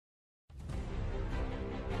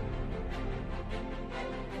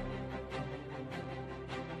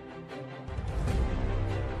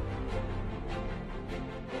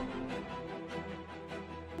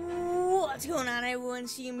What's going on, everyone?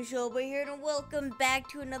 CMShortboy here, and welcome back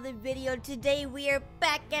to another video. Today we are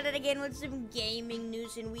back at it again with some gaming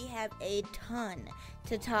news, and we have a ton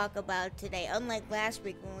to talk about today. Unlike last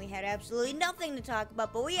week when we had absolutely nothing to talk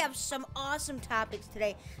about, but we have some awesome topics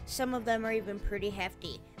today. Some of them are even pretty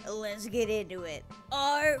hefty. Let's get into it.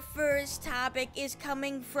 Our first topic is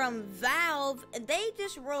coming from Valve. They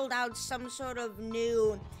just rolled out some sort of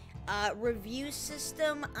new review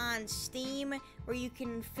system on Steam where you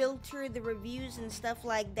can filter the reviews and stuff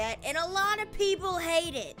like that, and a lot of people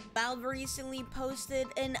hate it. Valve recently posted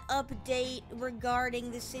an update regarding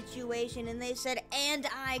the situation, and they said, and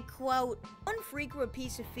I quote, "One frequent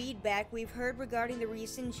piece of feedback we've heard regarding the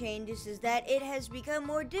recent changes is that it has become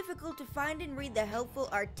more difficult to find and read the helpful,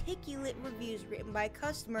 articulate reviews written by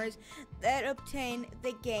customers that obtain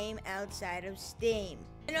the game outside of Steam."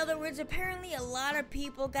 In other words, apparently a lot of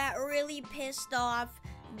people got really pissed off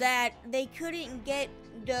that they couldn't get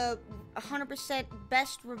the 100%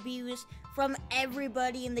 best reviews from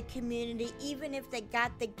everybody in the community, even if they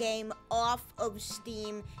got the game off of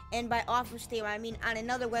Steam. And by off of Steam, I mean on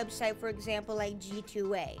another website, for example, like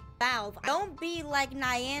G2A. Valve, don't be like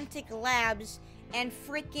Niantic Labs and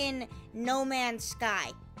freaking No Man's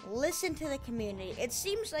Sky. Listen to the community. It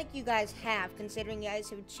seems like you guys have, considering you guys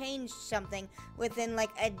have changed something within like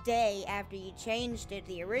a day after you changed it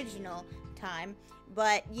the original time.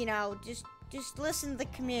 But, you know, just listen to the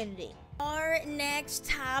community. Our next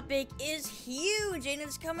topic is huge, and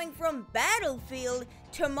it's coming from Battlefield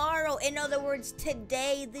tomorrow. In other words,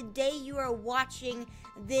 today, the day you are watching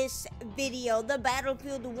this video, the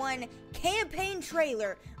Battlefield 1 campaign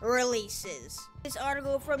trailer releases. This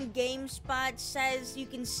article from GameSpot says you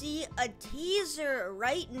can see a teaser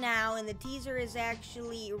right now, and the teaser is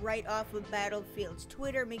actually right off of Battlefield's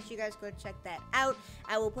Twitter. Make sure you guys go check that out.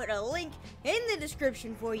 I will put a link in the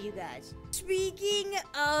description for you guys. Speaking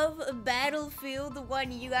of Battlefield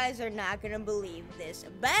 1, you guys are not gonna believe this.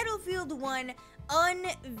 Battlefield 1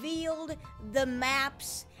 unveiled the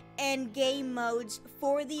maps and game modes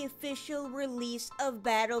for the official release of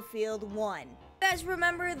Battlefield 1. You guys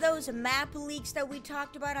remember those map leaks that we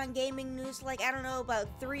talked about on gaming news, like, I don't know,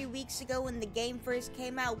 about 3 weeks ago when the game first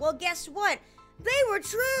came out? Well, guess what? They were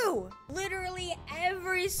true! Literally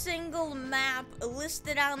every single map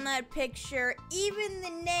listed on that picture, even the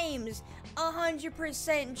names,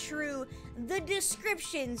 100% true. The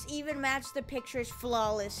descriptions even match the pictures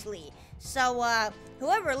flawlessly. So,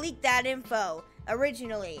 whoever leaked that info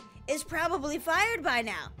originally is probably fired by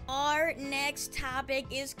now. Our next topic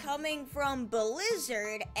is coming from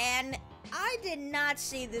Blizzard, and I did not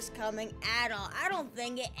see this coming at all. I don't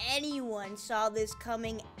think anyone saw this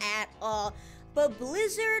coming at all. But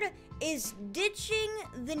Blizzard is ditching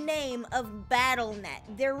the name of Battle.net.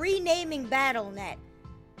 They're renaming Battle.net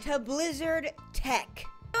to Blizzard Tech.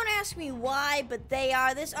 Don't ask me why, but they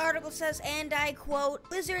are. This article says, and I quote,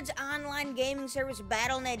 "Blizzard's online gaming service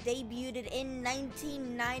Battle.net debuted in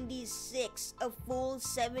 1996, a full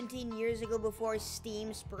 17 years ago before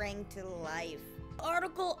Steam sprang to life." The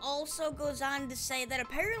article also goes on to say that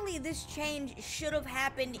apparently this change should have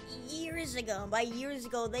happened years ago. By years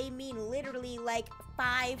ago, they mean literally like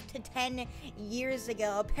 5 to 10 years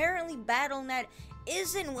ago. Apparently Battle.net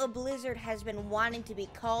isn't what Blizzard has been wanting to be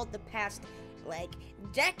called the past like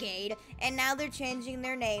decade, and now they're changing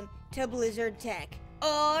their name to Blizzard Tech.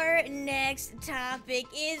 Our next topic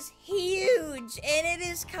is huge, and it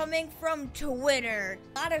is coming from Twitter.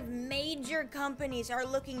 A lot of major companies are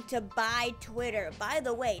looking to buy Twitter. By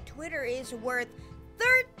the way, Twitter is worth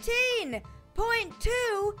 $13.2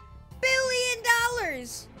 billion.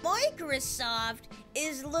 Microsoft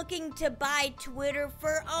is looking to buy Twitter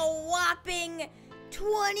for a whopping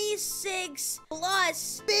 $26+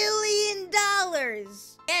 billion.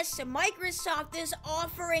 Yes, Microsoft is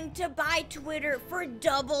offering to buy Twitter for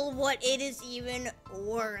double what it is even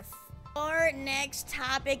worth. Our next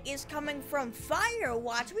topic is coming from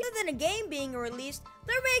Firewatch. Rather than a game being released,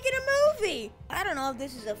 they're making a movie. I don't know if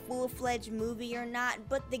this is a full-fledged movie or not,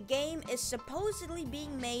 but the game is supposedly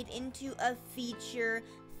being made into a feature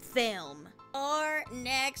film. Our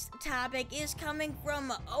next topic is coming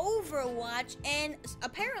from Overwatch, and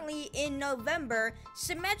apparently in November,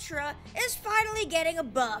 Symmetra is finally getting a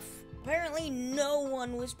buff. Apparently no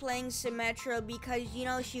one was playing Symmetra because, you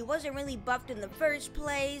know, she wasn't really buffed in the first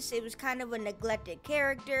place. It was kind of a neglected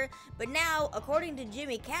character. But now, according to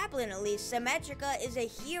Jimmy Kaplan at least, Symmetra is a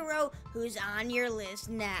hero who's on your list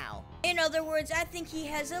now. In other words, I think he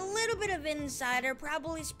has a little bit of insider,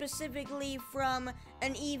 probably specifically from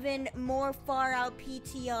an even more far out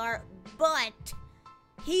PTR, but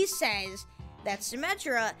he says that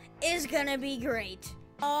Symmetra is gonna be great.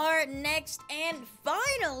 Our next and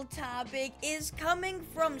final topic is coming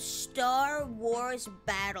from Star Wars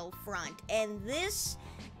Battlefront, and this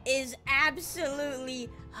is absolutely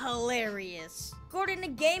hilarious. According to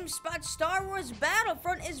GameSpot, Star Wars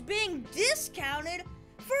Battlefront is being discounted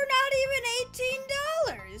for not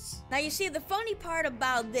even $18. Now you see, the funny part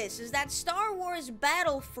about this is that Star Wars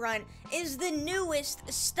Battlefront is the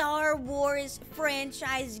newest Star Wars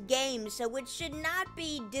franchise game, so it should not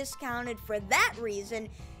be discounted for that reason.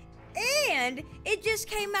 And it just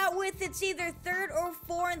came out with its either third or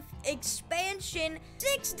fourth expansion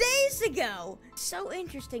 6 days ago. So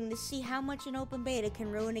interesting to see how much an open beta can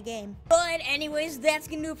ruin a game. But anyways, that's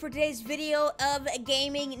gonna do it for today's video of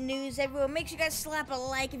gaming news. Everyone, make sure you guys slap a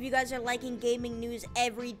like if you guys are liking gaming news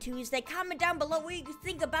every Tuesday. Comment down below what you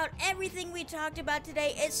think about everything we talked about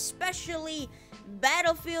today, especially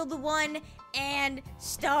Battlefield 1 and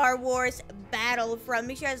Star Wars Battlefront.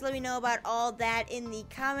 Make sure you guys let me know about all that in the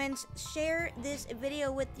comments. Share this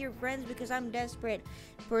video with your friends because I'm desperate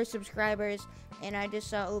for subscribers and I just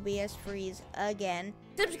saw OBS freeze again.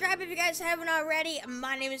 Subscribe if you guys haven't already.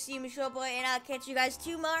 My name is CMShortboy and I'll catch you guys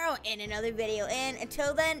tomorrow in another video. And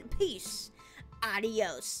until then, peace.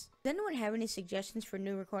 Adios. Does anyone have any suggestions for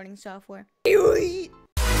new recording software?